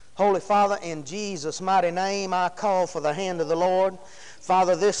Holy Father, in Jesus' mighty name, I call for the hand of the Lord.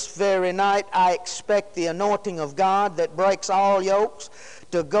 Father, this very night I expect the anointing of God that breaks all yokes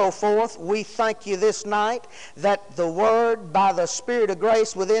to go forth. We thank you this night that the word by the Spirit of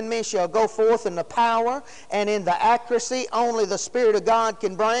grace within me shall go forth in the power and in the accuracy only the Spirit of God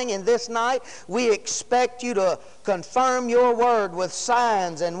can bring. And this night we expect you to confirm your word with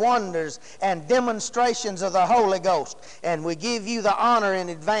signs and wonders and demonstrations of the Holy Ghost. And we give you the honor in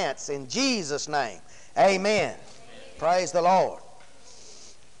advance. In Jesus' name, amen. Praise the Lord.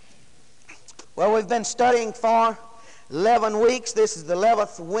 Well, we've been studying for 11 weeks. This is the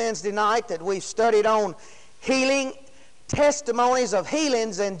 11th Wednesday night that we've studied on healing, testimonies of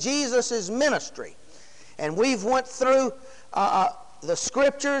healings in Jesus' ministry. And we've went through the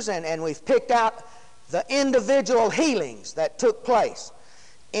scriptures and we've picked out the individual healings that took place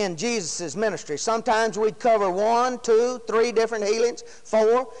in Jesus' ministry. Sometimes we'd cover 1, 2, 3 different healings,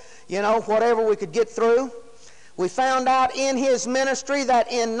 4, whatever we could get through. We found out in his ministry that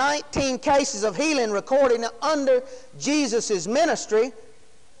in 19 cases of healing recorded under Jesus' ministry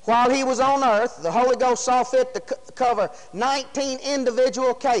while he was on earth, the Holy Ghost saw fit to cover 19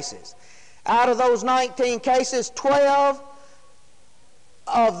 individual cases. Out of those 19 cases, 12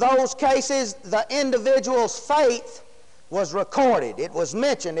 of those cases, the individual's faith was recorded. It was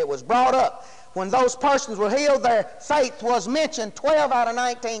mentioned. It was brought up. When those persons were healed, their faith was mentioned 12 out of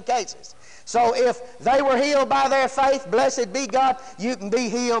 19 cases. So if they were healed by their faith, blessed be God, you can be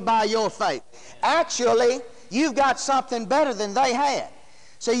healed by your faith. Actually, you've got something better than they had.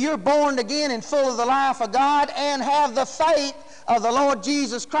 So you're born again and full of the life of God and have the faith of the Lord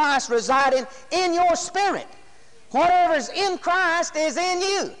Jesus Christ residing in your spirit. Whatever's in Christ is in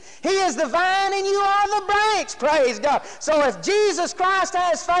you. He is the vine and you are the branch, praise God. So if Jesus Christ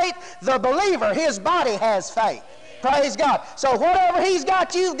has faith, the believer, his body has faith, praise God. So whatever he's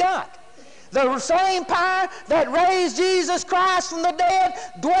got, you've got. The same power that raised Jesus Christ from the dead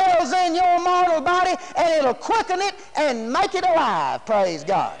dwells in your mortal body, and it'll quicken it and make it alive, praise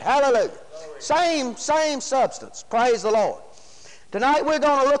God. Hallelujah. Same substance, praise the Lord. Tonight we're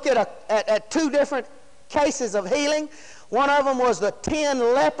going to look at 2 different cases of healing. One of them was the 10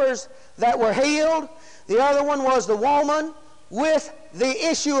 lepers that were healed. The other one was the woman with the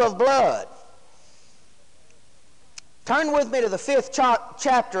issue of blood. Turn with me to the 5th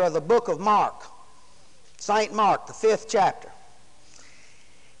chapter of the book of Mark. St. Mark, the 5th chapter.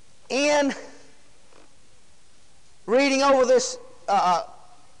 In reading over this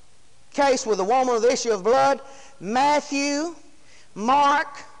case with the woman with the issue of blood, Matthew,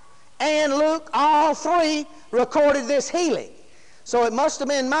 Mark, and Luke, all 3 recorded this healing. So it must have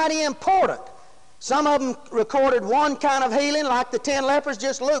been mighty important. Some of them recorded one kind of healing, like the 10 lepers.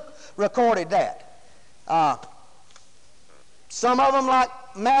 Just Luke recorded that. Some of them, like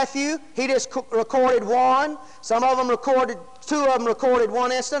Matthew, he just recorded 1. Some of them recorded, 2 of them recorded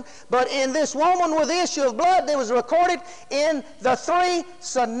 1 instant. But in this woman with the issue of blood, it was recorded in the 3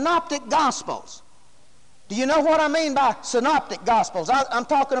 synoptic gospels. Do you know what I mean by synoptic gospels? I'm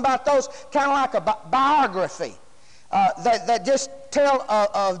talking about those kind of like a biography that just tell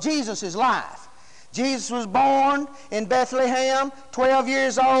of Jesus' life. Jesus was born in Bethlehem, 12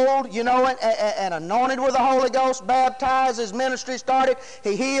 years old, and anointed with the Holy Ghost, baptized, his ministry started.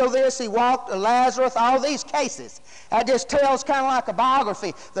 He healed this, he walked Lazarus, all these cases. That just tells kind of like a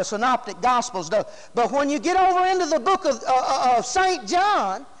biography, the synoptic gospels do. But when you get over into the book of St.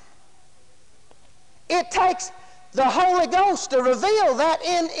 John, it takes the Holy Ghost to reveal that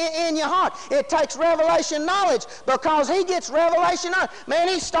in your heart. It takes revelation knowledge because he gets revelation knowledge. Man,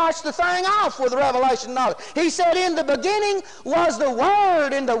 he starts the thing off with revelation knowledge. He said, in the beginning was the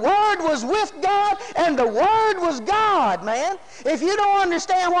Word, and the Word was with God, and the Word was God, man. If you don't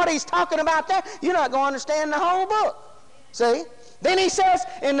understand what he's talking about there, you're not going to understand the whole book. See? Then he says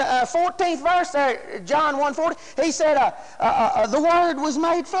in the 14th verse there, John 1:40, he said, the Word was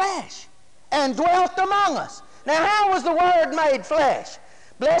made flesh and dwelt among us. Now, how was the Word made flesh?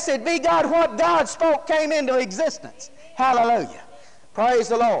 Blessed be God, what God spoke came into existence. Hallelujah. Praise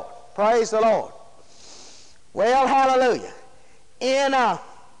the Lord. Praise the Lord. Well, hallelujah. In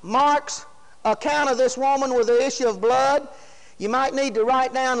Mark's account of this woman with the issue of blood, you might need to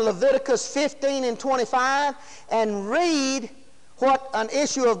write down Leviticus 15 and 25 and read what an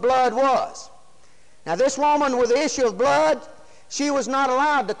issue of blood was. Now, this woman with the issue of blood, she was not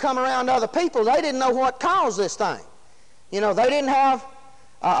allowed to come around other people. They didn't know what caused this thing. They didn't have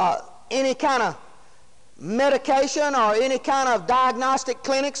any kind of medication or any kind of diagnostic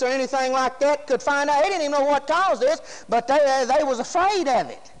clinics or anything like that could find out. They didn't even know what caused this, but they was afraid of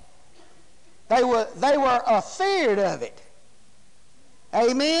it. They were afeared of it.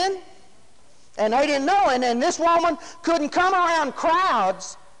 Amen? And they didn't know. And then this woman couldn't come around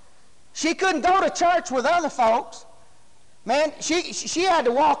crowds. She couldn't go to church with other folks. Man, she had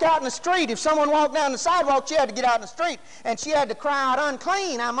to walk out in the street. If someone walked down the sidewalk, she had to get out in the street. And she had to cry out,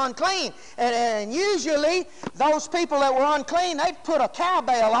 unclean, I'm unclean. And usually, those people that were unclean, they'd put a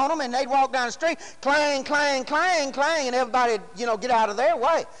cowbell on them and they'd walk down the street, clang, clang, clang, clang, and everybody would, get out of their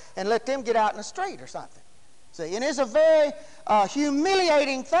way and let them get out in the street or something. See, and it's a very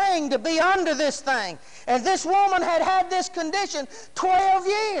humiliating thing to be under this thing. And this woman had had this condition 12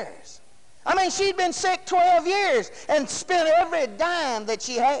 years. I mean, she'd been sick 12 years and spent every dime that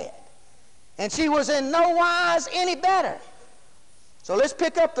she had. And she was in no wise any better. So let's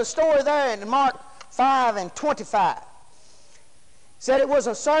pick up the story there in Mark 5 and 25. It said it was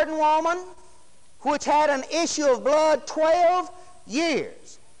a certain woman which had an issue of blood 12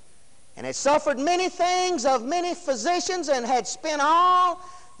 years, and had suffered many things of many physicians, and had spent all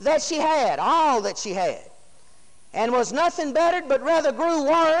that she had, and was nothing bettered, but rather grew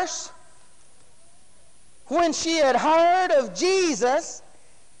worse. When she had heard of Jesus,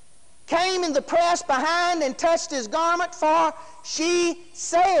 came in the press behind and touched his garment, for she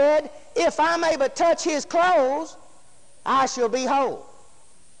said, if I may but touch his clothes, I shall be whole.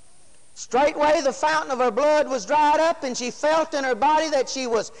 Straightway the fountain of her blood was dried up, and she felt in her body that she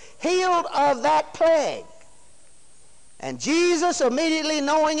was healed of that plague. And Jesus, immediately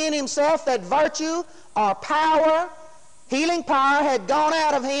knowing in himself that virtue or power, healing power, had gone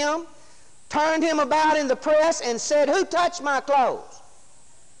out of him, turned him about in the press, and said, who touched my clothes?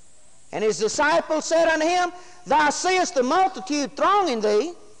 And his disciples said unto him, thou seest the multitude thronging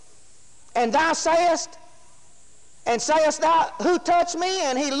thee, and thou sayest thou, who touched me?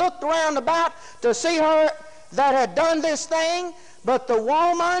 And he looked round about to see her that had done this thing. But the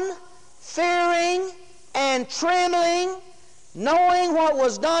woman, fearing and trembling, knowing what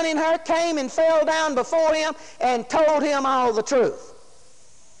was done in her, came and fell down before him and told him all the truth.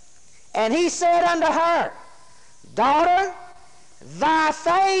 And he said unto her, daughter, thy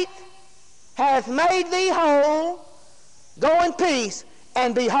faith hath made thee whole. Go in peace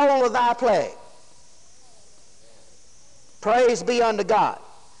and be whole of thy plague. Praise be unto God.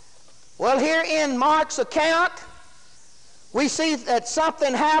 Well, here in Mark's account, we see that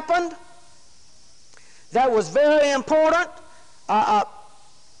something happened that was very important.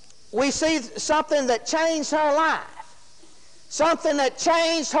 We see something that changed her life. Something that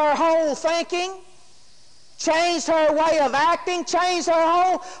changed her whole thinking, changed her way of acting, changed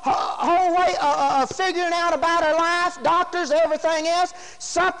her whole way of figuring out about her life, doctors, everything else.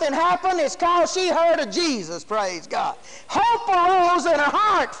 Something happened. It's cause she heard of Jesus, praise God. Hope arose in her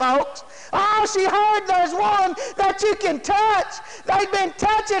heart, folks. Oh, she heard there's one that you can touch. They'd been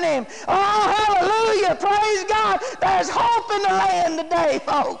touching him. Oh, hallelujah, praise God. There's hope in the land today,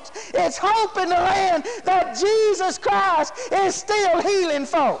 folks. It's hope in the land that Jesus Christ is still healing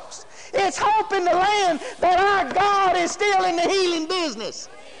folks. It's hope in the land that our God is still in the healing business.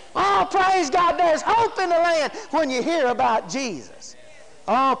 Oh, praise God. There's hope in the land when you hear about Jesus.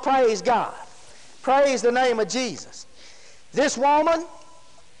 Oh, praise God. Praise the name of Jesus. This woman,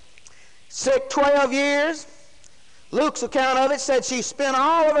 sick 12 years, Luke's account of it said she spent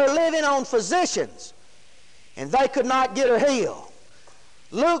all of her living on physicians, and they could not get her healed.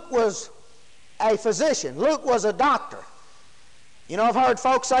 Luke was a physician. Luke was a doctor. I've heard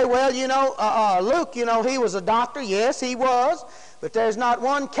folks say, well, Luke, he was a doctor. Yes, he was. But there's not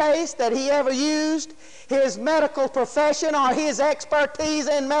one case that he ever used his medical profession or his expertise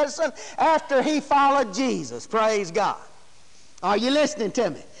in medicine after he followed Jesus. Praise God. Are you listening to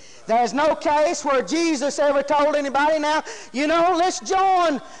me? There's no case where Jesus ever told anybody, now, let's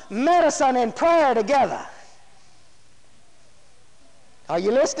join medicine and prayer together. Are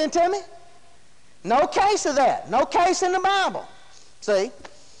you listening to me? No case of that. No case in the Bible. See,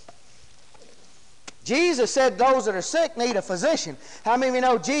 Jesus said those that are sick need a physician. How many of you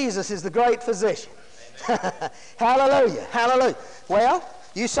know Jesus is the great physician? Hallelujah, hallelujah. Well,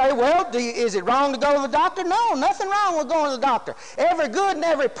 you say, well, is it wrong to go to the doctor? No, nothing wrong with going to the doctor. Every good and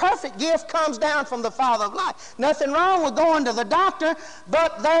every perfect gift comes down from the Father of life. Nothing wrong with going to the doctor,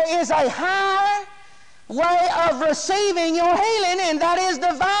 but there is a higher way of receiving your healing, and that is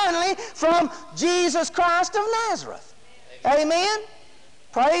divinely from Jesus Christ of Nazareth. Amen?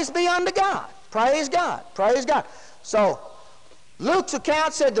 Praise be unto God. Praise God. Praise God. So, Luke's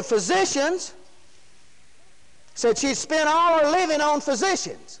account said the physicians said she'd spent all her living on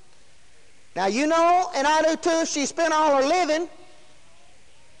physicians. Now, and I do too, she spent all her living.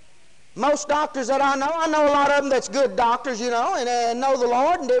 Most doctors that I know a lot of them that's good doctors, and know the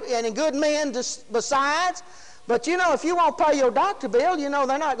Lord, and good men besides. But you know, if you won't pay your doctor bill, you know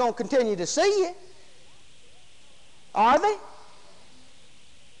they're not going to continue to see you. Are they?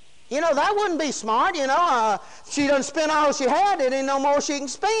 You know, that wouldn't be smart, you know. She doesn't spend all she had, there ain't no more she can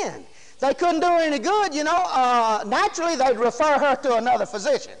spend. They couldn't do her any good, you know. Naturally, they'd refer her to another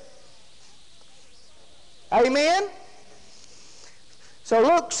physician. Amen? So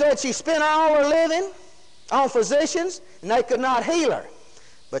Luke said she spent all her living on physicians, and they could not heal her.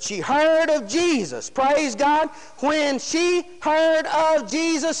 But she heard of Jesus. Praise God. When she heard of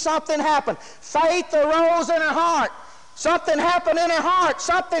Jesus, something happened. Faith arose in her heart. Something happened in her heart.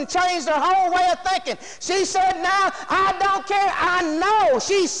 Something changed her whole way of thinking. She said, now, I don't care. I know.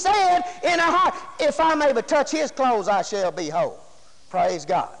 She said in her heart, if I may but touch his clothes, I shall be whole. Praise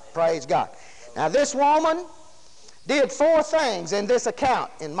God. Praise God. Now, this woman did 4 things in this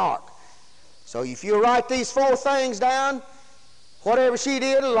account in Mark. So if you write these 4 things down, whatever she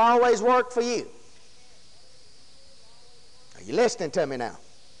did, it'll always work for you. Are you listening to me now?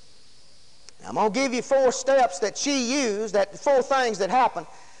 I'm going to give you 4 steps that she used, that 4 things that happened.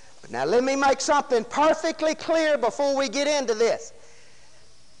 But now let me make something perfectly clear before we get into this.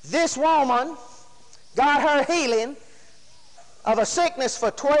 This woman got her healing of a sickness for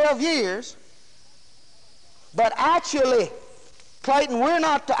 12 years, but actually, Clayton, we're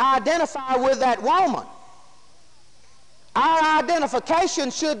not to identify with that woman. Our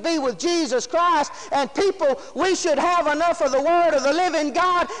identification should be with Jesus Christ, and people, we should have enough of the Word of the living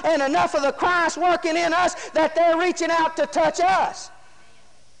God and enough of the Christ working in us that they're reaching out to touch us.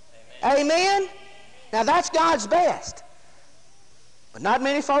 Amen? Amen? Now that's God's best. But not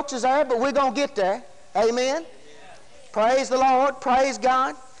many folks is there, but we're going to get there. Amen? Praise the Lord. Praise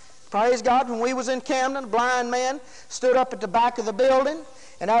God. Praise God. When we was in Camden, a blind man stood up at the back of the building.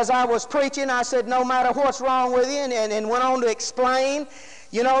 And as I was preaching, I said, no matter what's wrong with you, and went on to explain,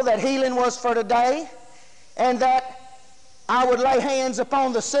 you know, that healing was for today, and that I would lay hands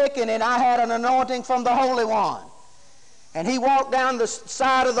upon the sick, and then I had an anointing from the Holy One. And he walked down the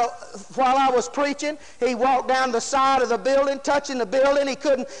side of the, while I was preaching, he walked down the side of the building, touching the building. He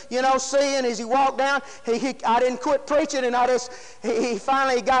couldn't, you know, see, and as he walked down, I didn't quit preaching, and he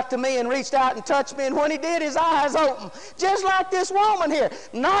finally got to me and reached out and touched me, and when he did, his eyes opened, just like this woman here.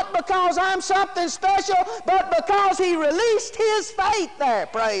 Not because I'm something special, but because he released his faith there,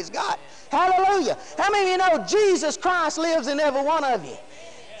 praise God. Hallelujah. How many of you know Jesus Christ lives in every one of you?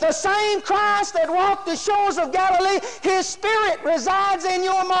 The same Christ that walked the shores of Galilee, his Spirit resides in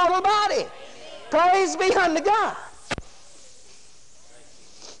your mortal body. Praise be unto God.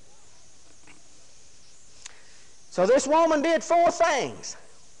 So this woman did 4 things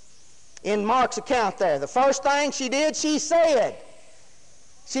in Mark's account there. The first thing she did, she said.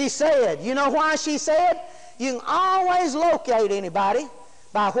 You know why she said? You can always locate anybody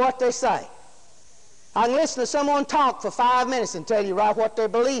by what they say. I can listen to someone talk for 5 minutes and tell you right what they're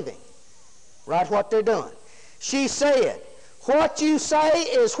believing, right what they're doing. She said, what you say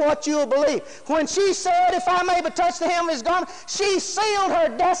is what you'll believe. When she said, if I may but touch the hem of his garment, she sealed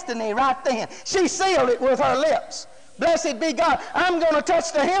her destiny right then. She sealed it with her lips. Blessed be God. I'm going to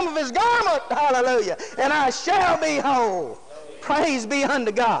touch the hem of his garment, hallelujah, and I shall be whole. Praise be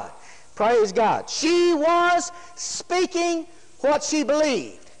unto God. Praise God. She was speaking what she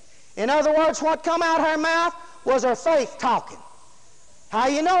believed. In other words, what come out her mouth was her faith talking. How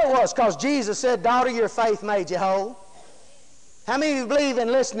you know it was? Because Jesus said, daughter, your faith made you whole. How many of you believe in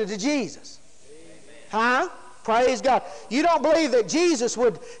listening to Jesus? Amen. Huh? Praise God. You don't believe that Jesus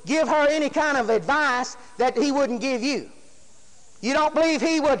would give her any kind of advice that he wouldn't give you. You don't believe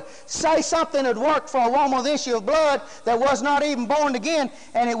he would say something that worked for a woman with issue of blood that was not even born again,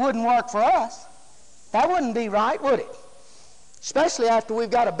 and it wouldn't work for us. That wouldn't be right, would it? Especially after we've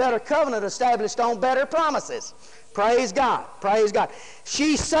got a better covenant established on better promises. Praise God. Praise God.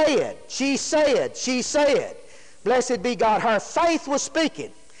 She said. Blessed be God. Her faith was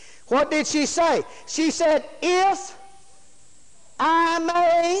speaking. What did she say? She said, if I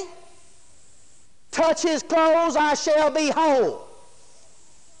may touch his clothes, I shall be whole.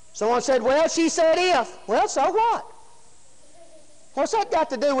 Someone said, well, she said if. Well, so what? What's that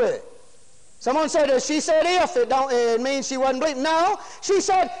got to do with it? Someone said, she said if, it means she wasn't believing. No, she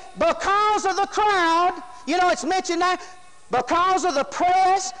said, because of the crowd, you know, it's mentioned there, because of the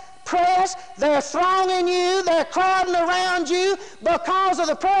press, they're thronging you, they're crowding around you, because of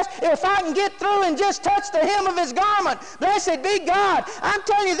the press, if I can get through and just touch the hem of his garment, blessed be God. I'm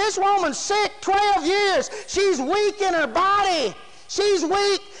telling you, this woman's sick 12 years. She's weak in her body. She's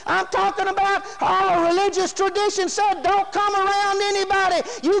weak. I'm talking about religious tradition said, don't come around anybody.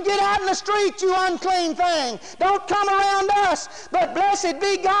 You get out in the street, you unclean thing. Don't come around us. But blessed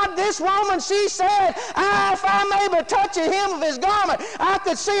be God, this woman, she said, if I may but touch the hem of his garment, I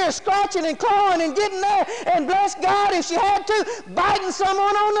could see her scratching and clawing and getting there. And bless God, if she had to, biting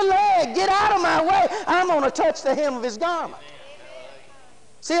someone on the leg. Get out of my way. I'm going to touch the hem of his garment.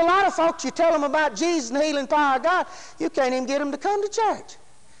 See, a lot of folks, you tell them about Jesus and the healing power of God, you can't even get them to come to church.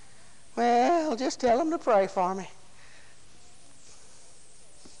 Well, just tell them to pray for me.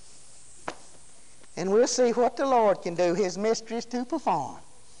 And we'll see what the Lord can do, his mysteries to perform.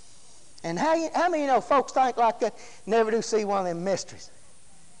 And how many folks think like that, never do see one of them mysteries?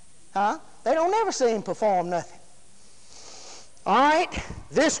 Huh? They don't never see him perform nothing. All right,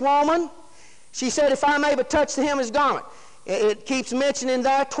 this woman, she said, if I may but touch the hem of his garment. It keeps mentioning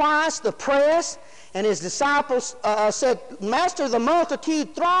there twice the press, and his disciples said, Master, the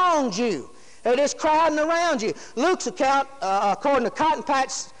multitude throngs you. They're just crowding around you. Luke's account, according to Cotton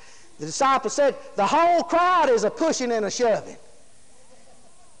Patch, the disciples said, the whole crowd is a pushing and a shoving.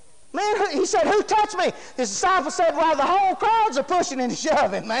 Man, he said, who touched me? His disciples said, well, the whole crowd's a pushing and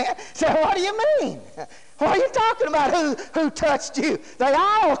a man. So what do you mean? What are you talking about? Who touched you? They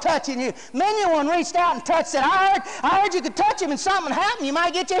all touching you. Many one reached out and touched it. I heard you could touch him and something happened. You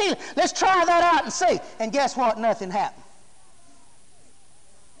might get your healing. Let's try that out and see. And guess what? Nothing happened.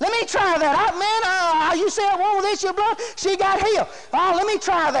 Let me try that out, man. You said, well, this your blood. She got healed. Oh, let me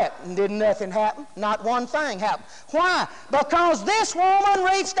try that. And didn't nothing happen. Not one thing happened. Why? Because this woman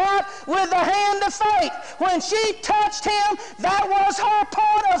reached out with the hand of faith. When she touched him, that was her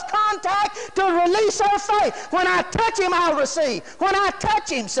point of contact to release her faith. When I touch him, I'll receive. When I touch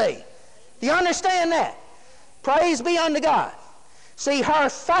him, see. Do you understand that? Praise be unto God. See, her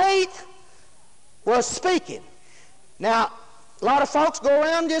faith was speaking. Now, a lot of folks go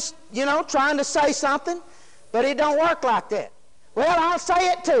around just, trying to say something, but it don't work like that. Well, I'll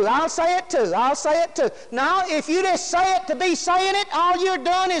say it too. I'll say it too. I'll say it too. No, if you just say it to be saying it, all you're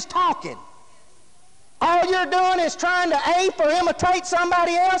doing is talking. All you're doing is trying to ape or imitate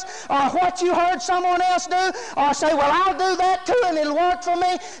somebody else, or what you heard someone else do, or say, well, I'll do that too and it'll work for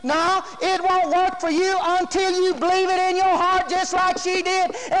me. No, it won't work for you until you believe it in your heart just like she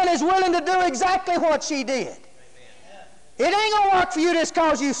did and is willing to do exactly what she did. It ain't going to work for you just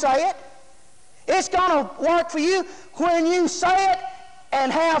because you say it. It's going to work for you when you say it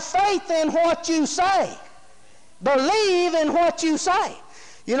and have faith in what you say. Believe in what you say.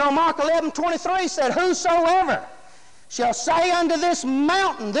 Mark 11:23 said, whosoever shall say unto this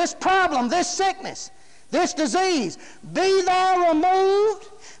mountain, this problem, this sickness, this disease, be thou removed,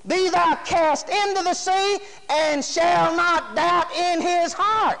 be thou cast into the sea, and shall not doubt in his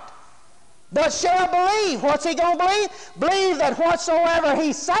heart, but shall believe. What's he going to believe? Believe that whatsoever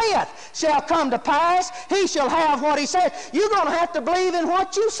he saith shall come to pass. He shall have what he saith. You're going to have to believe in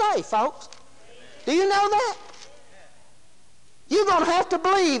what you say, folks. Do you know that? You're going to have to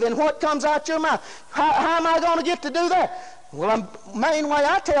believe in what comes out your mouth. How am I going to get to do that? Well, the main way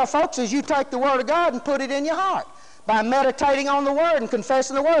I tell folks is you take the Word of God and put it in your heart by meditating on the Word and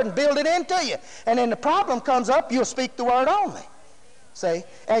confessing the Word and build it into you. And then the problem comes up, you'll speak the Word only. See?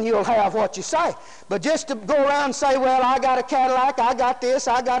 And you'll have what you say. But just to go around and say, well, I got a Cadillac, I got this,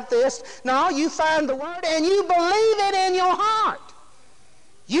 I got this. No, you find the Word and you believe it in your heart.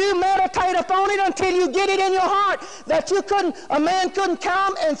 You meditate upon it until you get it in your heart that a man couldn't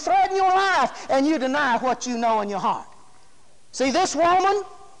come and threaten your life, and you deny what you know in your heart. See, this woman,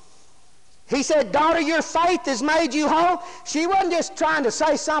 he said, daughter, your faith has made you whole. She wasn't just trying to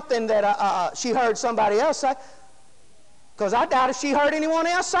say something that she heard somebody else say. Because I doubt if she heard anyone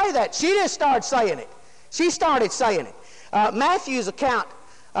else say that. She just started saying it. She started saying it. Matthew's account,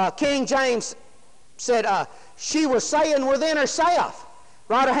 King James said she was saying within herself.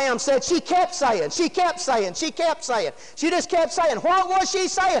 Rotherham said she kept saying, she kept saying, she kept saying. She just kept saying. What was she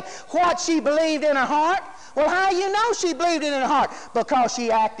saying? What she believed in her heart. Well, how you know she believed it in her heart? Because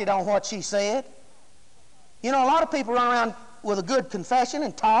she acted on what she said. A lot of people run around with a good confession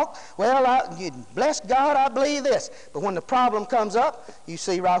and talk. Well, bless God, I believe this. But when the problem comes up, you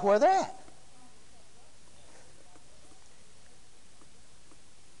see right where they're at.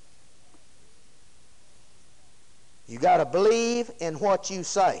 You got to believe in what you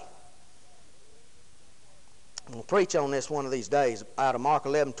say. I'm going to preach on this one of these days out of Mark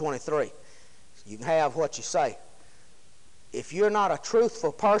 11:23. You can have what you say. If you're not a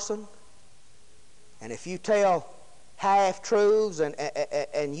truthful person, and if you tell half-truths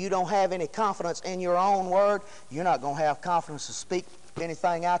and you don't have any confidence in your own word, you're not going to have confidence to speak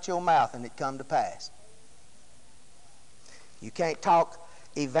anything out your mouth and it come to pass. You can't talk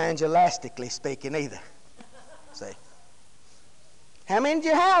evangelistically speaking either. See? How many did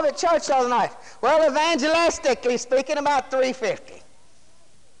you have at church the other night? Well, evangelistically speaking, about 350.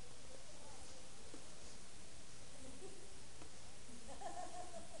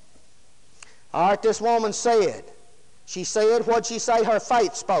 All right, this woman said. She said, what'd she say? Her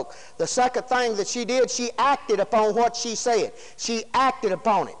faith spoke. The second thing that she did, she acted upon what she said. She acted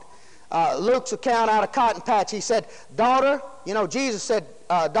upon it. Luke's account out of Cotton Patch, he said, daughter, you know, Jesus said,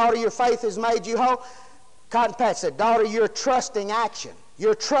 daughter, your faith has made you whole. Cotton Patch said, daughter, you're trusting action.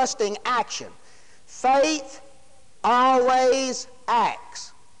 You're trusting action. Faith always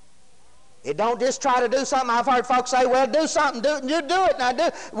acts. It don't just try to do something. I've heard folks say, well, do something. You do it now.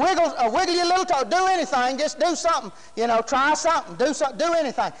 Wiggle your little toe. Do anything. Just do something. You know, try something. Do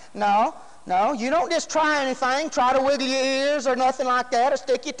anything. No, you don't just try anything. Try to wiggle your ears or nothing like that or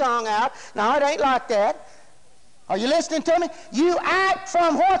stick your tongue out. No, it ain't like that. Are you listening to me? You act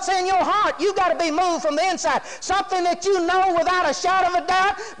from what's in your heart. You've got to be moved from the inside. Something that you know without a shadow of a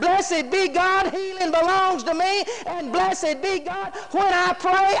doubt. Blessed be God, healing belongs to me. And blessed be God, when I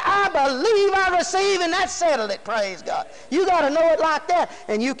pray, I believe I receive, and that settled it, praise God. You got to know it like that,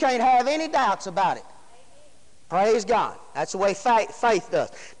 and you can't have any doubts about it. Praise God. That's the way faith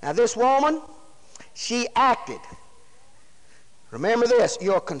does. Now this woman, she acted. Remember this,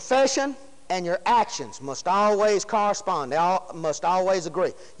 your confession and your actions must always correspond. They must always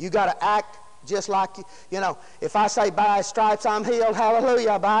agree. You got to act just like you know. If I say, by His stripes I'm healed,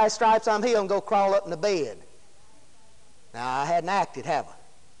 hallelujah, by His stripes I'm healed, and go crawl up in the bed. Now, I hadn't acted, have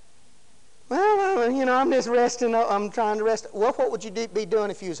I? Well, you know, I'm just resting. I'm trying to rest. Well, what would you be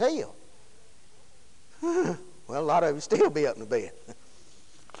doing if you was healed? Well, a lot of you still be up in the bed.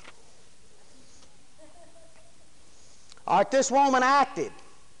 All right, this woman acted.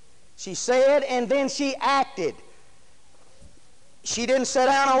 She said, and then she acted. She didn't sit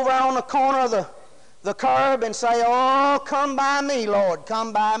down over on the corner of the curb and say, oh, come by me, Lord,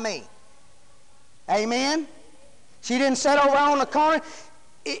 come by me. Amen? She didn't sit over on the corner.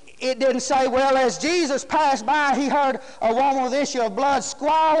 It didn't say, well, as Jesus passed by, he heard a woman with issue of blood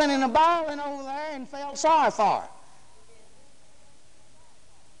squalling and bawling over there and felt sorry for her.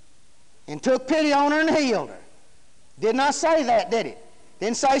 And took pity on her and healed her. Did not say that, did it?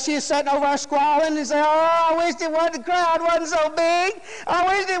 Didn't say she was sitting over there squalling and say, oh, I wish the crowd wasn't so big. I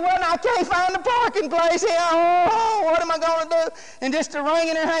wish it wasn't. I can't find the parking place here. Oh, what am I going to do? And just a wring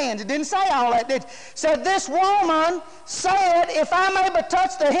in her hands. It didn't say all that, did it? Said, this woman said, if I may but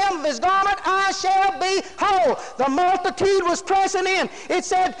touch the hem of his garment, I shall be whole. The multitude was pressing in. It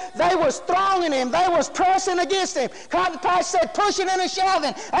said they was thronging him. They was pressing against him. Cotton Patch said pushing and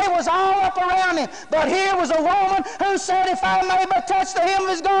shoving. They was all up around him. But here was a woman who said, if I may but touch the hem of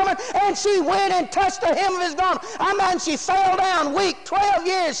his garment, and she went and touched the hem of his garment. I mean, she fell down weak, 12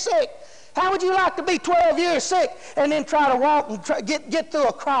 years sick. How would you like to be 12 years sick and then try to walk and get through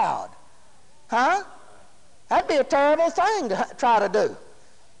a crowd? Huh? That'd be a terrible thing to try to do.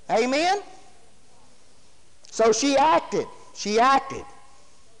 Amen? So she acted. She acted.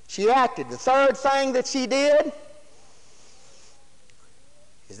 She acted. The third thing that she did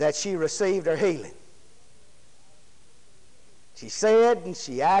is that she received her healing. She said and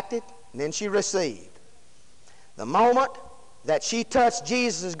she acted, and then she received. The moment that she touched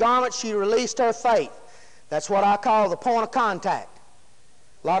Jesus' garment, she released her faith. That's what I call the point of contact.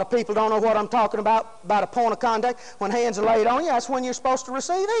 A lot of people don't know what I'm talking about a point of contact. When hands are laid on you, that's when you're supposed to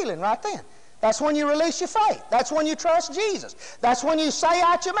receive healing, right then. That's when you release your faith. That's when you trust Jesus. That's when you say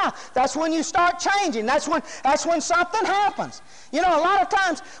out your mouth. That's when you start changing. That's when something happens. You know, a lot of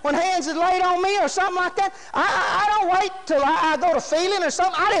times when hands is laid on me or something like that, I don't wait till I go to feeling or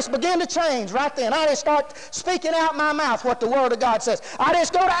something. I just begin to change right then. I just start speaking out my mouth what the Word of God says. I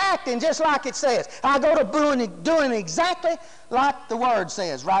just go to acting just like it says. I go to doing exactly like the Word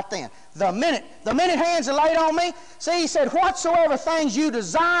says right then. The minute hands are laid on me, see, he said, whatsoever things you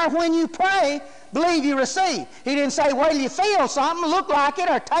desire when you pray, believe you receive. He didn't say, wait till you feel something, look like it,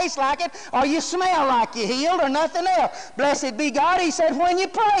 or taste like it, or you smell like you're healed, or nothing else. Blessed be God. He said, when you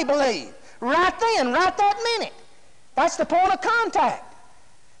pray, believe. Right then, right that minute. That's the point of contact.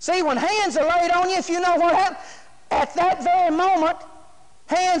 See, when hands are laid on you, if you know what happened, at that very moment,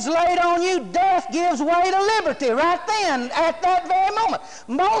 hands laid on you, death gives way to liberty right then, at that very moment.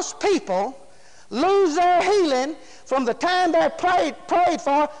 Most people lose their healing from the time they're prayed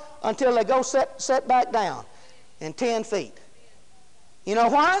for until they go set back down in 10 feet. You know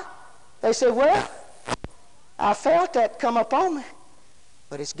why? They say, well, I felt that come up on me,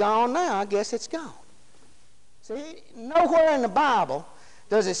 but it's gone now. I guess it's gone. See, nowhere in the Bible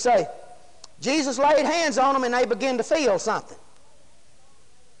does it say, Jesus laid hands on them and they began to feel something.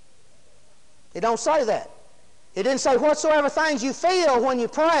 It don't say that. It didn't say whatsoever things you feel when you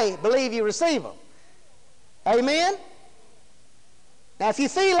pray, believe you receive them. Amen? Now if you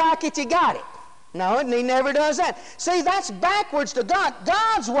feel like it, you got it. No, and he never does that. See, that's backwards to God.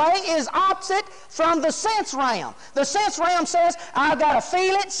 God's way is opposite from the sense realm. The sense realm says, I've got to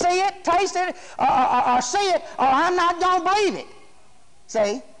feel it, see it, taste it, or see it, or I'm not going to believe it.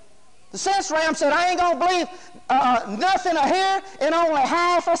 See? The sense realm said, I ain't going to believe nothing I hear and only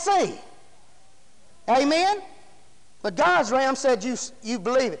half I see. Amen? But God's realm said, you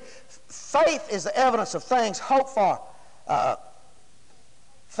believe it. Faith is the evidence of things hoped for.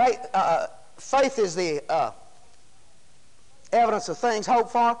 Faith is the evidence of things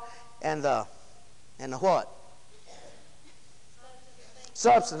hoped for, and the what?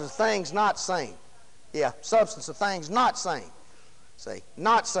 Substance of things not seen. Yeah, substance of things not seen. See,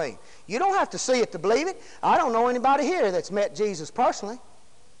 not seen. You don't have to see it to believe it. I don't know anybody here that's met Jesus personally.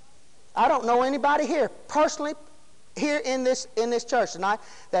 I don't know anybody here personally, here in this church tonight,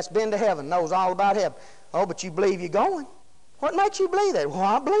 that's been to heaven, knows all about heaven. Oh, but you believe you're going. What makes you believe that? Well,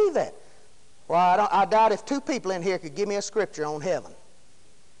 I believe that. Well, I doubt if 2 people in here could give me a scripture on heaven.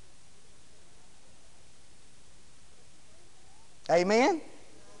 Amen?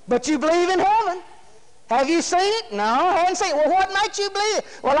 But you believe in heaven. Have you seen it? No, I haven't seen it. Well, what makes you believe it?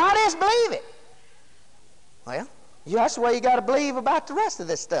 Well, I just believe it. Well, that's the way you got to believe about the rest of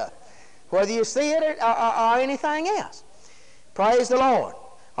this stuff, whether you see it or anything else. Praise the Lord.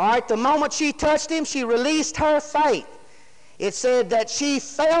 All right, the moment she touched him, she released her faith. It said that she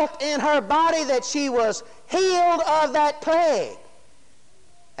felt in her body that she was healed of that plague.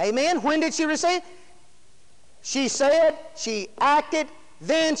 Amen? When did she receive? She said, she acted,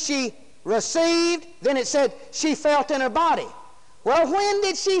 then she received, then it said she felt in her body. Well, when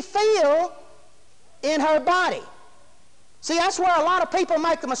did she feel in her body? See, that's where a lot of people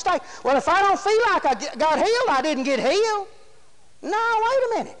make the mistake. Well, if I don't feel like I got healed, I didn't get healed. No, wait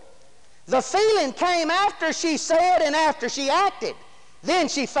a minute. The feeling came after she said and after she acted. Then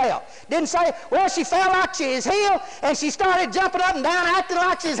she felt. Didn't say, well, she felt like she is healed, and she started jumping up and down, acting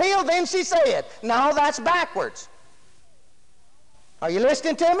like she's healed, then she said. No, that's backwards. Are you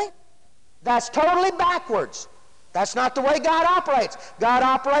listening to me? That's totally backwards. That's not the way God operates. God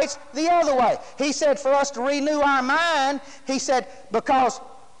operates the other way. He said for us to renew our mind, he said, because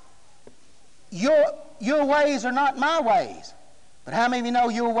your ways are not my ways. But how many of you know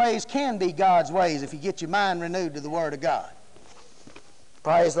your ways can be God's ways if you get your mind renewed to the Word of God?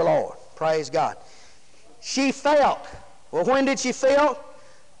 Praise the Lord. Praise God. She felt. Well, when did she feel?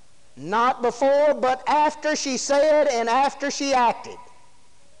 Not before, but after she said and after she acted.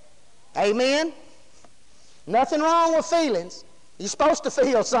 Amen? Nothing wrong with feelings. You're supposed to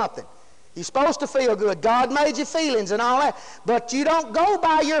feel something. You're supposed to feel good. God made your feelings and all that. But you don't go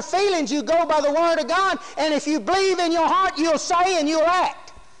by your feelings. You go by the Word of God. And if you believe in your heart, you'll say and you'll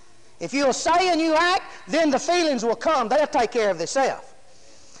act. If you'll say and you act, then the feelings will come. They'll take care of themselves.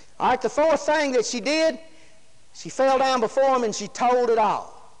 All right, the fourth thing that she did, she fell down before him and she told it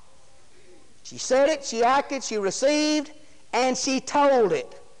all. She said it, she acted, she received, and she told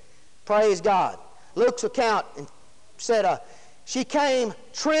it. Praise God. Luke's account said, she came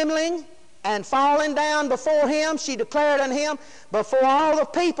trembling and falling down before him. She declared unto him before all the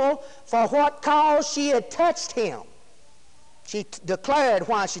people for what cause she had touched him. She declared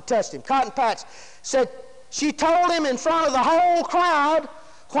why she touched him. Cotton Patch said she told him in front of the whole crowd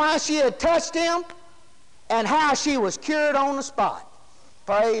why she had touched him and how she was cured on the spot.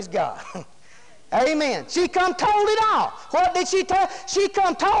 Praise God. Amen. She come told it all. What did she tell? She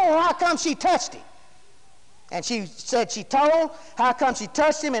come told how come she touched him. And she said she told how come she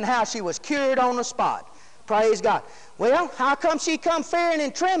touched him and how she was cured on the spot. Praise God. Well, how come she come fearing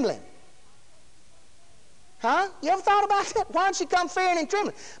and trembling? Huh? You ever thought about that? Why did she come fearing and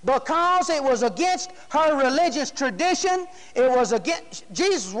trembling? Because it was against her religious tradition. It was against...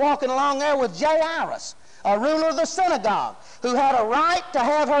 Jesus was walking along there with Jairus, a ruler of the synagogue, who had a right to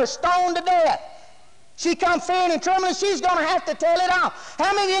have her stoned to death. She come fearing and trembling, she's going to have to tell it all.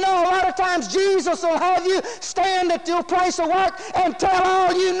 How many of you know a lot of times Jesus will have you stand at your place of work and tell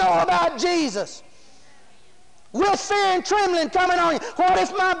all you know about Jesus? With fear and trembling coming on you. What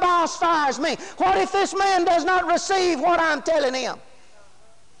if my boss fires me? What if this man does not receive what I'm telling him?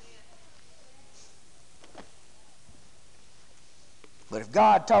 But if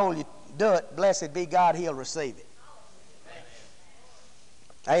God told you, do it, blessed be God, he'll receive it.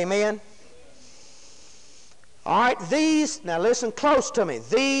 Amen. All right, now listen close to me.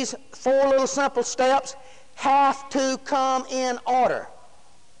 These 4 little simple steps have to come in order.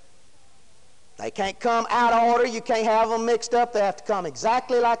 They can't come out of order. You can't have them mixed up. They have to come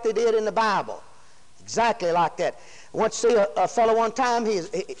exactly like they did in the Bible. Exactly like that. I went to see a fellow one time.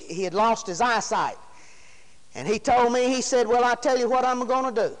 He had lost his eyesight. And he told me, he said, well, I tell you what I'm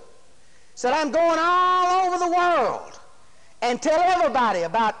going to do. He said, I'm going all over the world and tell everybody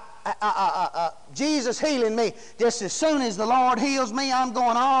about Jesus healing me. Just as soon as the Lord heals me, I'm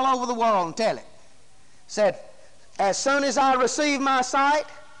going all over the world and tell it. Said, as soon as I receive my sight,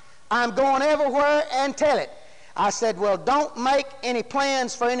 I'm going everywhere and tell it. I said, well, don't make any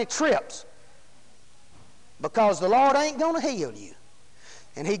plans for any trips, because the Lord ain't going to heal you.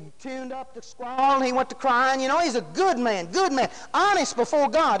 And he tuned up to squall, and he went to crying. You know, he's a good man, honest before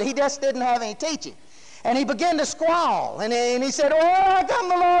God. He just didn't have any teaching. And he began to squall, and he said, oh, how come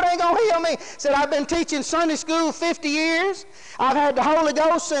the Lord ain't going to heal me? He said, I've been teaching Sunday school 50 years. I've had the Holy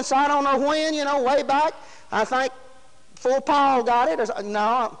Ghost since I don't know when, you know, way back. I think before Paul got it.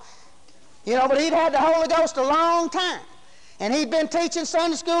 No, you know, but he'd had the Holy Ghost a long time. And he'd been teaching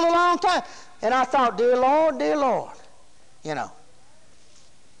Sunday school a long time. And I thought, dear Lord, you know.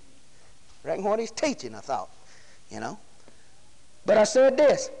 Reckon what he's teaching, I thought, you know. But I said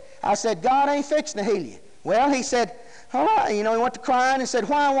this. I said, God ain't fixing to heal you. Well, he said, all right. You know, he went to crying and said,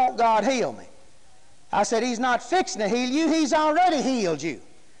 why won't God heal me? I said, he's not fixing to heal you. He's already healed you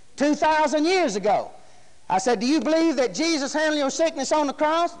 2,000 years ago. I said, do you believe that Jesus handled your sickness on the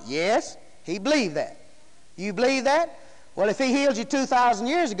cross? Yes, he believed that. You believe that? Well, if he healed you 2,000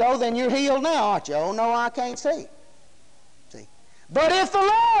 years ago, then you're healed now, aren't you? Oh, no, I can't see. See? But if the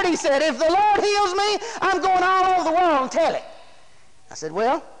Lord, he said, if the Lord heals me, I'm going all over the world and tell it. I said,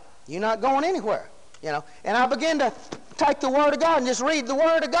 well, you're not going anywhere, you know. And I began to take the Word of God and just read the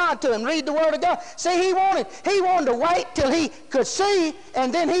Word of God to him, read the Word of God. See, he wanted to wait till he could see,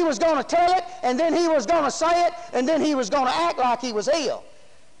 and then he was going to tell it, and then he was going to say it, and then he was going to act like he was healed.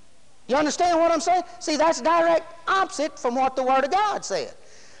 You understand what I'm saying? See, that's direct opposite from what the Word of God said.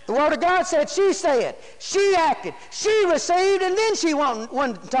 The Word of God said, she said, she acted, she received, and then she went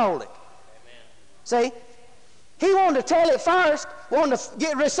and told it. Amen. See? He wanted to tell it first, wanted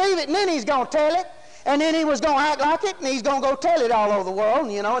to receive it, and then he's going to tell it, and then he was going to act like it, and he's going to go tell it all over the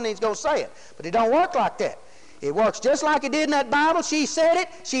world, you know, and he's going to say it. But it don't work like that. It works just like it did in that Bible. She said it,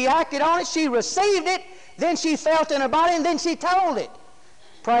 she acted on it, she received it, then she felt in her body, and then she told it.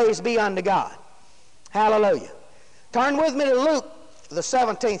 Praise be unto God. Hallelujah. Turn with me to Luke, the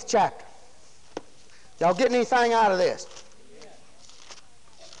 17th chapter. Y'all getting anything out of this?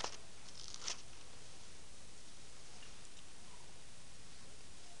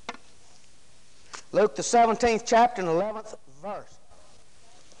 Luke, the 17th chapter and 11th verse.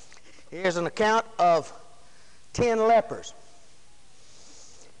 Here's an account of 10 lepers.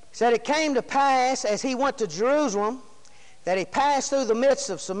 It said, it came to pass as he went to Jerusalem that he passed through the midst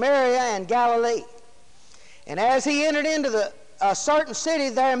of Samaria and Galilee. And as he entered into a certain city,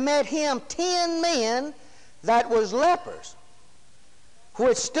 there met him 10 men that was lepers,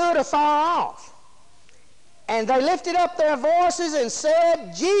 which stood afar off. And they lifted up their voices and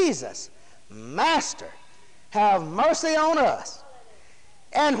said, Jesus, Master, have mercy on us.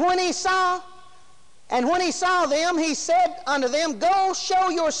 And when he saw them, he said unto them, go show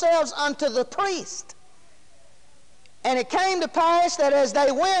yourselves unto the priest. And it came to pass that as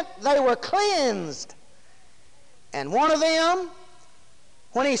they went, they were cleansed. And one of them,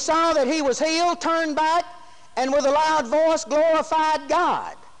 when he saw that he was healed, turned back, and with a loud voice glorified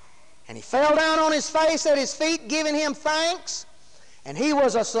God. And he fell down on his face at his feet, giving him thanks. And he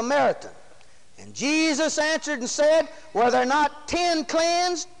was a Samaritan. And Jesus answered and said, were there not 10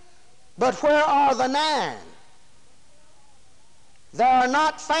 cleansed? But where are the 9? There are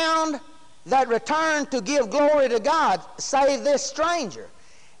not found that return to give glory to God, save this stranger.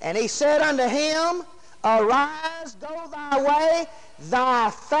 And he said unto him, arise, go thy way, thy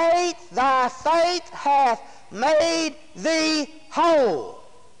faith hath made thee whole.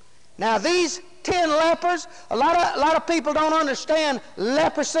 Now these 10 lepers, a lot of people don't understand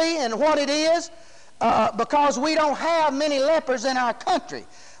leprosy and what it is because we don't have many lepers in our country.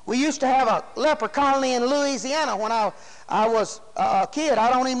 We used to have a leper colony in Louisiana when I was a kid.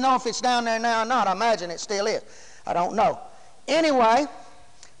 I don't even know if it's down there now or not. I imagine it still is. I don't know. Anyway,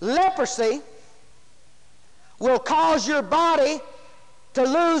 leprosy will cause your body to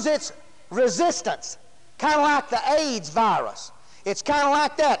lose its resistance, kind of like the AIDS virus. It's kind of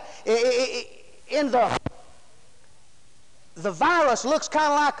like that. The virus looks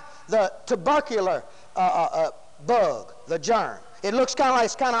kind of like the tubercular bug, the germ. It looks kind of like,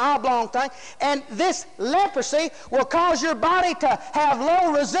 it's kind of oblong thing. And this leprosy will cause your body to have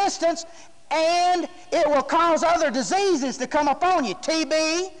low resistance, and it will cause other diseases to come upon you.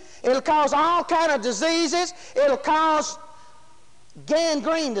 TB, It'll cause all kind of diseases. It'll cause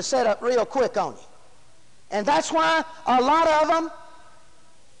gangrene to set up real quick on you. And that's why a lot of them,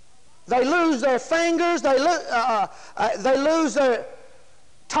 they lose their fingers, they lose their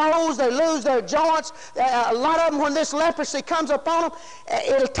toes, they lose their joints. A lot of them, when this leprosy comes upon them,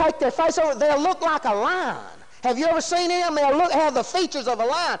 it'll take their face over. They'll look like a lion. Have you ever seen them? They'll have the features of a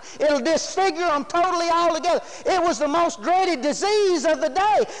lion. It'll disfigure them totally altogether. It was the most dreaded disease of the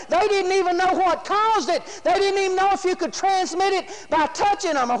day. They didn't even know what caused it. They didn't even know if you could transmit it by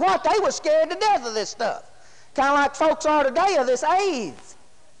touching them or what. They were scared to death of this stuff. Kind of like folks are today of this AIDS.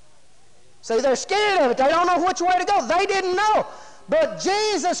 See, they're scared of it. They don't know which way to go. They didn't know. But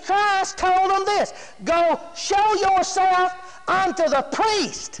Jesus Christ told them this: go show yourself unto the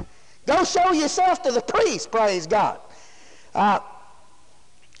priest. Go show yourself to the priest, praise God.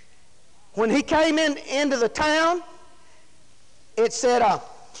 When he came into the town, it said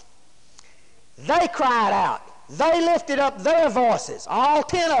they cried out. They lifted up their voices. All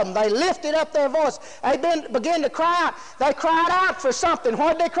 10 of them, they lifted up their voices. They began to cry out. They cried out for something.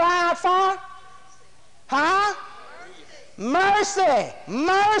 What did they cry out for? Huh? Mercy,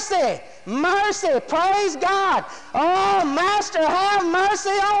 mercy, mercy. Praise God. Oh, Master, have mercy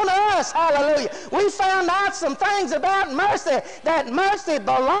on us. Hallelujah. We found out some things about mercy, that mercy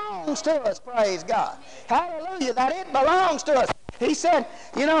belongs to us. Praise God. Hallelujah, that it belongs to us. He said,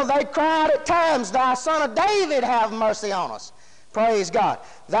 you know, they cried at times, Thou Son of David, have mercy on us. Praise God.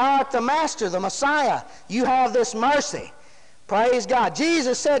 Thou art the Master, the Messiah. You have this mercy. Praise God.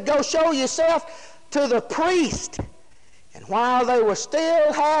 Jesus said, go show yourself to the priest. And while they were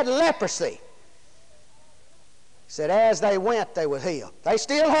still had leprosy, he said, as they went, they were healed. They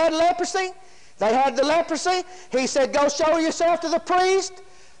still had leprosy. They had the leprosy. He said, go show yourself to the priest.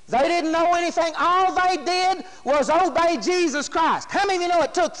 They didn't know anything. All they did was obey Jesus Christ. How many of you know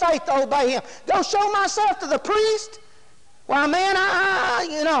it took faith to obey him? Go show myself to the priest? Well, man,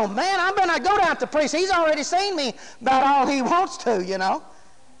 I'm going to go down to the priest. He's already seen me about all he wants to, you know.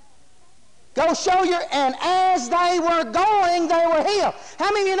 Go show and as they were going, they were healed.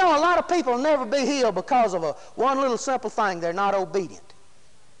 How many of you know a lot of people will never be healed because of one little simple thing? They're not obedient.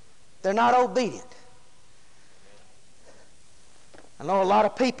 They're not obedient. I know a lot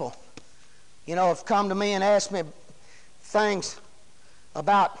of people, you know, have come to me and asked me things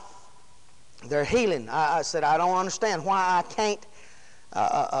about their healing. I said, I don't understand why I can't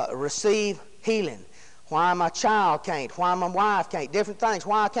receive healing. Why my child can't. Why my wife can't. Different things.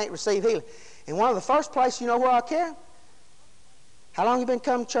 Why I can't receive healing. And one of the first places, you know where I care? How long you been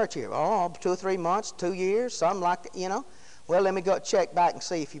coming to church here? Oh, 2 or 3 months, 2 years, something like that, you know. Well, let me go check back and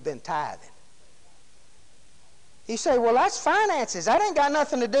see if you've been tithing. You say, well, that's finances. That ain't got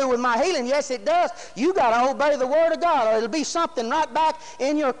nothing to do with my healing. Yes, it does. You got to obey the Word of God, or it'll be something right back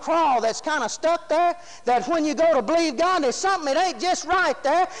in your craw that's kind of stuck there, that when you go to believe God, there's something that ain't just right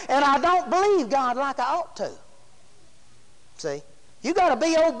there, and I don't believe God like I ought to. See? You got to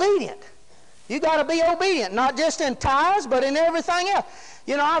be obedient. You got to be obedient, not just in tithes, but in everything else.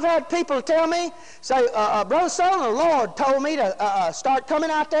 You know, I've had people tell me, say, Brother Sutherlin, the Lord told me to start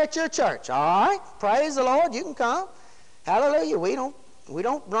coming out there at your church. All right, praise the Lord, you can come. Hallelujah. We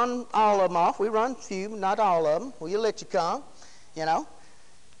don't run all of them off. We run a few, not all of them. We'll let you come, you know.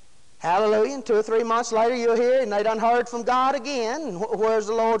 Hallelujah. And 2 or 3 months later, you'll hear, and they done heard from God again. And where's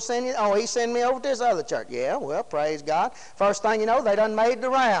the Lord send you? Oh, he sent me over to this other church. Yeah, well, praise God. First thing you know, they done made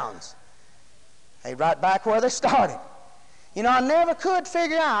the rounds. They right back where they started. You know, I never could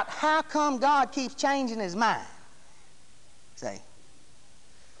figure out how come God keeps changing his mind. See?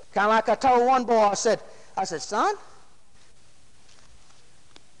 Kind of like I told one boy, I said, son,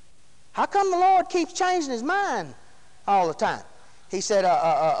 how come the Lord keeps changing his mind all the time? He said,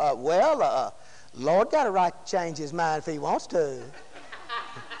 Lord got a right to change his mind if he wants to.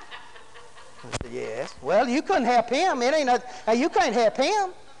 I said, yes. Well, you couldn't help him. You can't help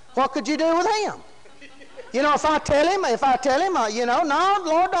him. What could you do with him? You know, if I tell him, no,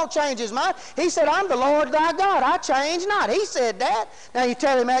 Lord don't change his mind. He said, I'm the Lord thy God. I change not. He said that. Now you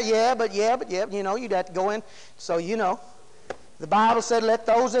tell him that, yeah, but, you know, you'd have to go in. So, you know, the Bible said, let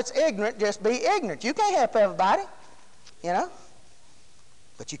those that's ignorant just be ignorant. You can't help everybody, you know,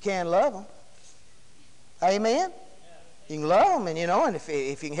 but you can love them. Amen? You can love them, and, you know, and if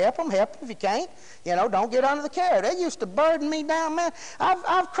you can help them, help them. If you can't, you know, don't get under the care. They used to burden me down, man.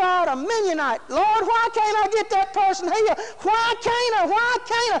 I've cried a million nights. Lord, why can't I get that person healed? Why can't I? Why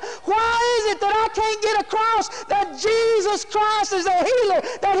can't I? Why is it that I can't get across that Jesus Christ is a healer,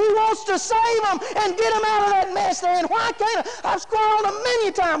 that he wants to save them and get them out of that mess there? And why can't I? I've squalled a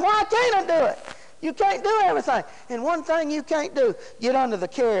million times. Why can't I do it? You can't do everything. And one thing you can't do, get under the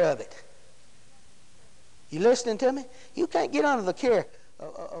care of it. You listening to me? You can't get under the care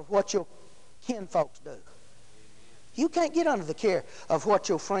of what your kinfolks do. You can't get under the care of what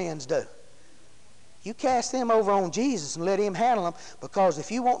your friends do. You cast them over on Jesus and let him handle them, because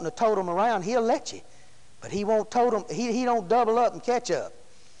if you want to tote them around, he'll let you. But he won't tote them. He don't double up and catch up.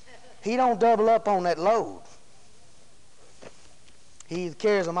 He don't double up on that load. He either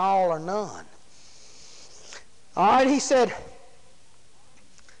carries them all or none. All right, he said,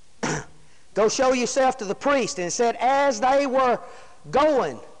 go show yourself to the priest. And it said, as they were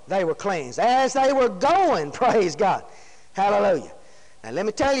going, they were cleansed. As they were going, praise God. Hallelujah. Now let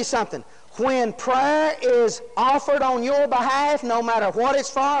me tell you something. When prayer is offered on your behalf, no matter what it's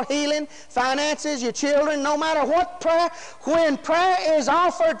for, healing, finances, your children, no matter what prayer, when prayer is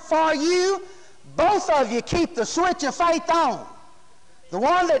offered for you, both of you keep the switch of faith on. The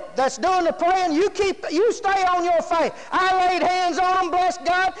one that's doing the praying, you stay on your faith. I laid hands on them, bless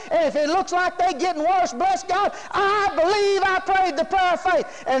God, and if it looks like they're getting worse, bless God, I believe I prayed the prayer of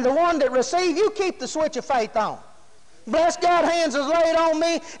faith. And the one that received, you keep the switch of faith on. Bless God, hands is laid on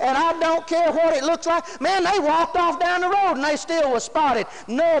me, and I don't care what it looks like. Man, they walked off down the road, and they still was spotted,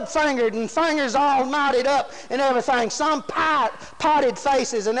 nub-fingered, and fingers all knotted up and everything. Some potted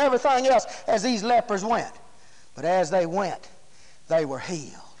faces and everything else as these lepers went. But as they went, they were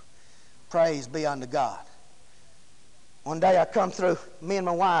healed. Praise be unto God. One day I come through, me and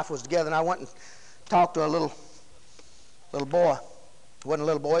my wife was together, and I went and talked to a little boy. He wasn't a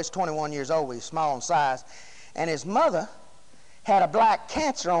little boy, he's 21 years old, he's small in size. And his mother had a black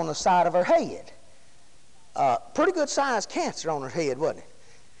cancer on the side of her head. Pretty good sized cancer on her head, wasn't it?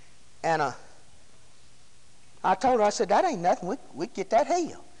 And I told her, I said, that ain't nothing. We get that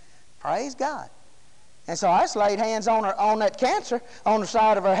healed. Praise God. And so I just laid hands on her, on that cancer on the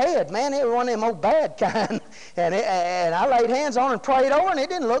side of her head. Man, it was one of them old bad kind. And I laid hands on her and prayed over her, and it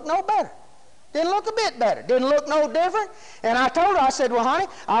didn't look no better. Didn't look a bit better. Didn't look no different. And I told her, I said, well, honey,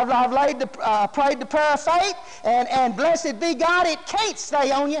 I've prayed the prayer of faith, and blessed be God, it can't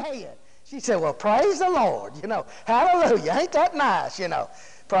stay on your head. She said, well, praise the Lord, you know. Hallelujah. Ain't that nice, you know.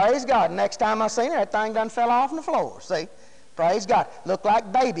 Praise God. Next time I seen her, that thing done fell off on the floor, see. Praise God. Looked like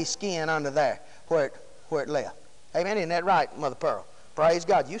baby skin under there where it left. Amen. Isn't that right, Mother Pearl? Praise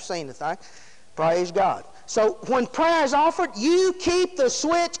God. You've seen the thing. Praise God. So when prayer is offered, you keep the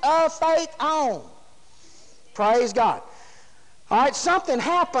switch of faith on. Praise God. All right, something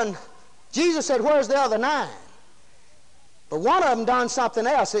happened. Jesus said, where's the other 9? But one of them done something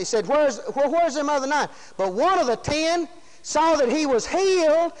else. He said, where's them other 9? But one of the 10 saw that he was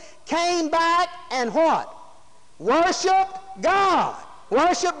healed, came back, and what? Worshiped God.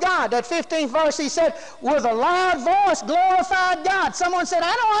 Worship God. That 15th verse, he said, with a loud voice glorified God. Someone said,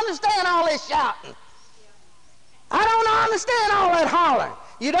 I don't understand all this shouting. I don't understand all that hollering.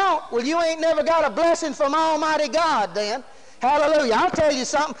 You don't? Well, you ain't never got a blessing from Almighty God then. Hallelujah. I'll tell you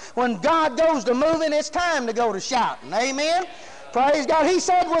something. When God goes to moving, it's time to go to shouting. Amen? Praise God. He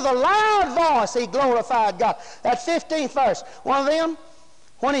said with a loud voice he glorified God. That 15th verse. One of them,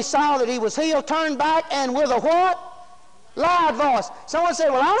 when he saw that he was healed, turned back, and with a what? Loud voice. Someone said,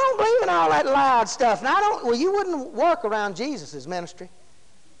 well, I don't believe in all that loud stuff. And well, you wouldn't work around Jesus' ministry.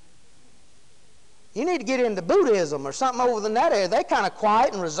 You need to get into Buddhism or something over in that area. They're kind of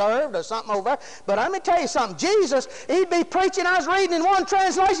quiet and reserved or something over there. But let me tell you something. Jesus, he'd be preaching. I was reading in one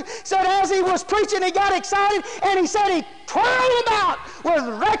translation, said as he was preaching, he got excited, and he said he twirled about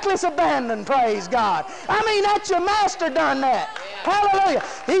with reckless abandon, praise God. I mean, that's your master done that. Hallelujah.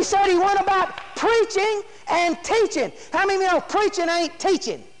 He said he went about preaching and teaching. How many of you know preaching ain't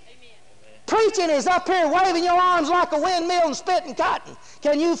teaching? Preaching is up here waving your arms like a windmill and spitting cotton.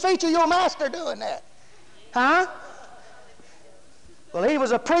 Can you feature your master doing that? Huh? Well, he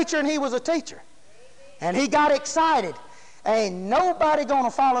was a preacher and he was a teacher. And he got excited. Ain't nobody going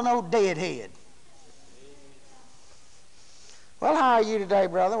to follow no deadhead. Well, how are you today,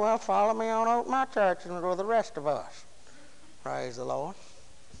 brother? Well, follow me on over to my church and with the rest of us. Praise the Lord.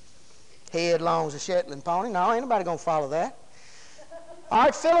 Headlong's a Shetland pony. No, ain't nobody going to follow that. All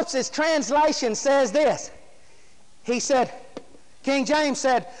right, Phillip's translation says this. He said, King James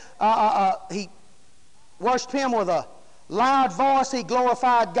said, he worshiped him with a loud voice. He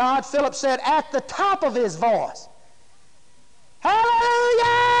glorified God. Philip said, at the top of his voice,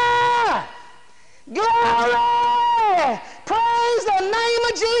 hallelujah! Glory! Praise the name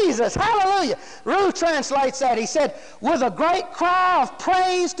of Jesus. Hallelujah. Ruth translates that. He said, with a great cry of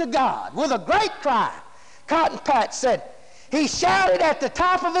praise to God. With a great cry. Cotton Patch said, he shouted at the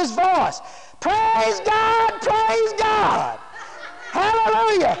top of his voice, praise God, praise God.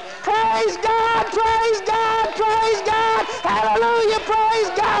 Hallelujah. Praise God, praise God, praise God. Hallelujah, praise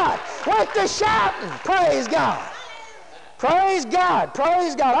God. With the shouting, praise God. Praise God,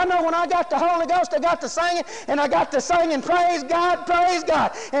 praise God. I know when I got the Holy Ghost, I got to singing, and I got to singing, praise God, praise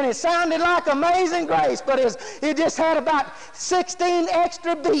God. And it sounded like Amazing Grace, but it just had about 16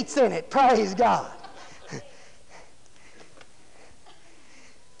 extra beats in it, praise God.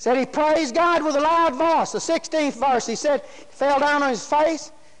 Said he praised God with a loud voice. The 16th verse, he said, he fell down on his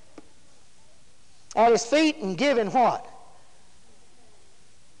face, at his feet, and giving what?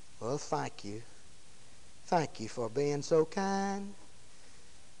 Well, thank you. Thank you for being so kind.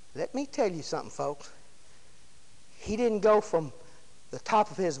 Let me tell you something, folks. He didn't go from the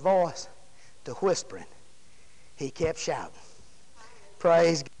top of his voice to whispering. He kept shouting.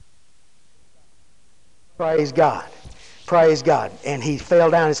 Praise God. Praise God. Praise God. And he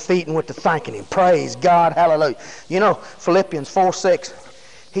fell down his feet and went to thanking him. Praise God. Hallelujah. You know, Philippians 4:6,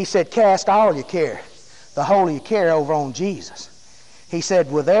 he said, cast all your care, the whole of your care over on Jesus. He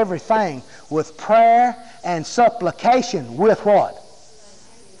said, with everything, with prayer and supplication, with what?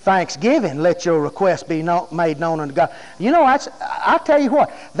 Thanksgiving, let your request be made known unto God. You know, I tell you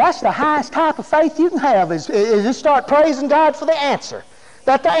what, that's the highest type of faith you can have, is just start praising God for the answer.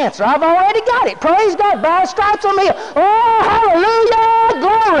 That's the answer. I've already got it. Praise God. By His stripes I'm healed. Oh, hallelujah,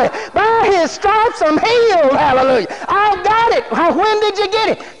 glory. By His stripes I'm healed. Hallelujah. I've got it. When did you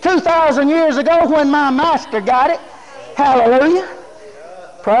get it? 2,000 years ago when my master got it. Hallelujah.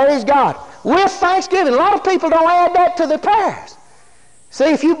 Praise God. With thanksgiving. A lot of people don't add that to their prayers. See,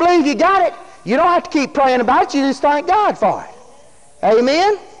 if you believe you got it, you don't have to keep praying about it. You just thank God for it.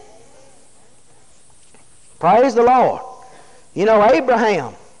 Amen? Praise the Lord. You know,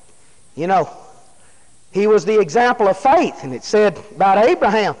 Abraham, you know, he was the example of faith. And it said about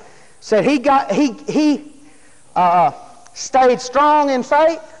Abraham, said he stayed strong in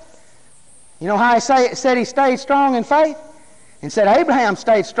faith. You know how it said he stayed strong in faith? And said Abraham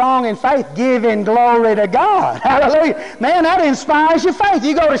stayed strong in faith, giving glory to God. Hallelujah. Man, that inspires your faith.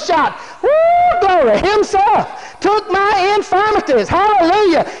 You go to shout, woo, glory. Himself took my infirmities.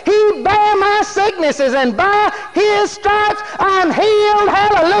 Hallelujah. He bare my sicknesses, and by His stripes I'm healed.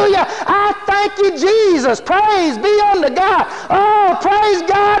 Hallelujah. I thank you, Jesus. Praise be unto God. Oh, praise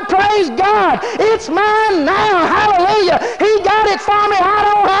God, praise God. It's mine now. Hallelujah. He got it for me. I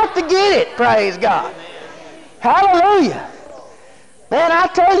don't have to get it. Praise God. Hallelujah. Man, I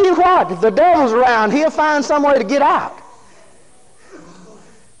tell you what, if the devil's around, he'll find some way to get out.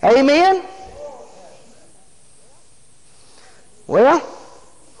 Amen? Well,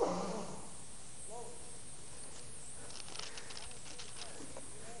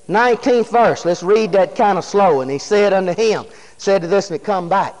 nineteenth verse, let's read that kind of slow. And he said unto him, said to this, and it come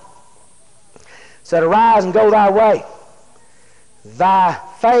back. Said, arise and go thy way. Thy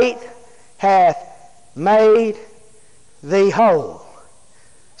faith hath made thee whole.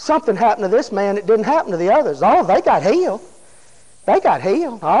 Something happened to this man that didn't happen to the others. Oh, they got healed. They got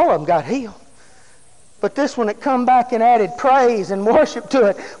healed. All of them got healed. But this one that come back and added praise and worship to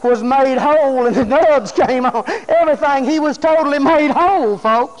it was made whole, and the nubs came on. Everything, he was totally made whole,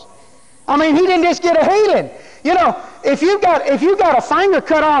 folks. I mean, he didn't just get a healing. You know, if you got a finger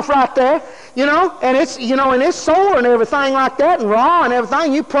cut off right there, you know, and it's, you know, and it's sore and everything like that, and raw and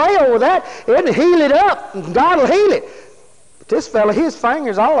everything, you pray over that, it'll heal it up, and God will heal it. This fella, his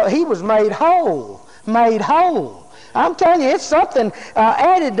fingers, he was made whole. Made whole. I'm telling you, it's something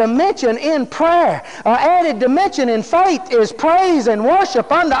added dimension in prayer. Added dimension in faith is praise and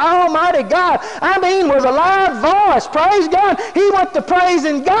worship unto Almighty God. I mean, with a loud voice, praise God. He went to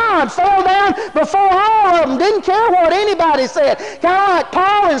praising God, fell down before all of them, didn't care what anybody said. Kind of like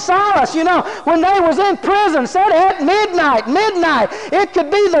Paul and Silas, you know, when they was in prison, said at midnight, it could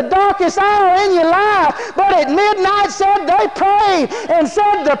be the darkest hour in your life, but at midnight said they prayed and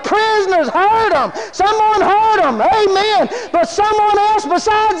said the prisoners heard them. Someone heard them. Amen. But someone else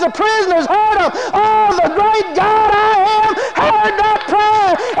besides the prisoners heard them. Oh, the great God I am heard that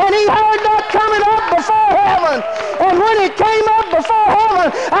prayer, and He heard that coming up before heaven. And when it came up before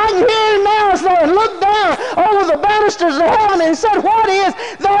heaven, I can hear Him now as they looked down over the banisters of heaven and said, what is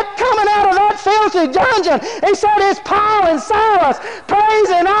that coming out of that filthy dungeon? He said, it's Paul and Silas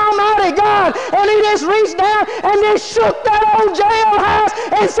praising Almighty God. And he just reached down and just shook that old jailhouse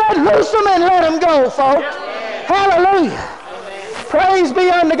and said, loose them and let them go, folks. Hallelujah. Amen. Praise be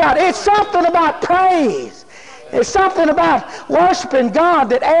unto God. It's something about praise. It's something about worshiping God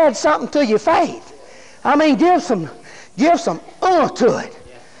that adds something to your faith. I mean, give some to it.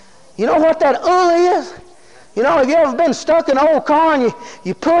 You know what that is? You know, have you ever been stuck in an old car and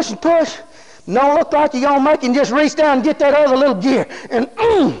you push and push, Don't look like you're going to make it, and just reach down and get that other little gear. And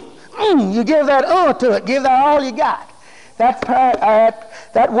you give that to it. Give that all you got.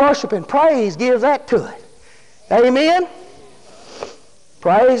 That worship and praise gives that to it. Amen?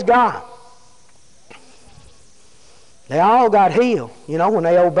 Praise God. They all got healed, when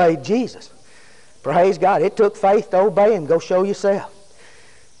they obeyed Jesus. Praise God. It took faith to obey Him. Go show yourself.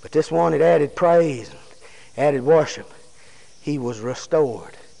 But this one that added praise and added worship, he was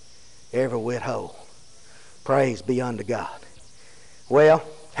restored every whit whole. Praise be unto God. Well,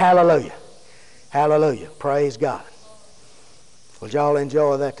 hallelujah. Hallelujah. Praise God. Well, y'all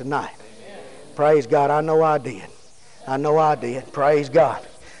enjoy that tonight. Amen. Praise God. I know I did. I know I did. Praise God.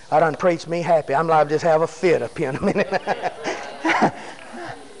 I done preached me happy. I'm liable to just have a fit up here in a minute.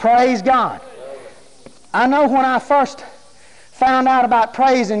 Praise God. I know when I first found out about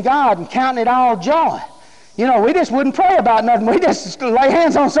praising God and counting it all joy, we just wouldn't pray about nothing. We just lay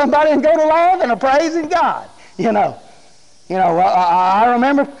hands on somebody and go to laughing and praising God. I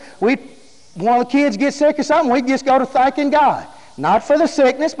remember one of the kids get sick or something, we'd just go to thanking God. Not for the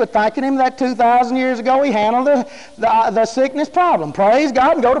sickness, but thanking Him that 2,000 years ago He handled the sickness problem. Praise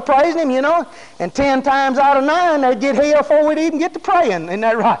God and go to praising Him, And 10 times out of 9, they'd get healed before we'd even get to praying. Isn't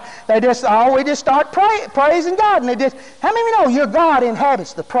that right? We just start praising God. And how many of you know your God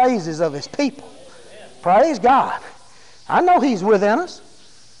inhabits the praises of His people? Praise God. I know He's within us.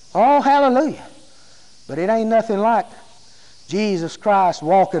 Oh, hallelujah. But it ain't nothing like Jesus Christ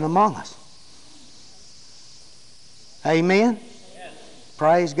walking among us. Amen.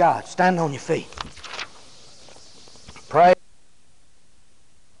 Praise God. Stand on your feet.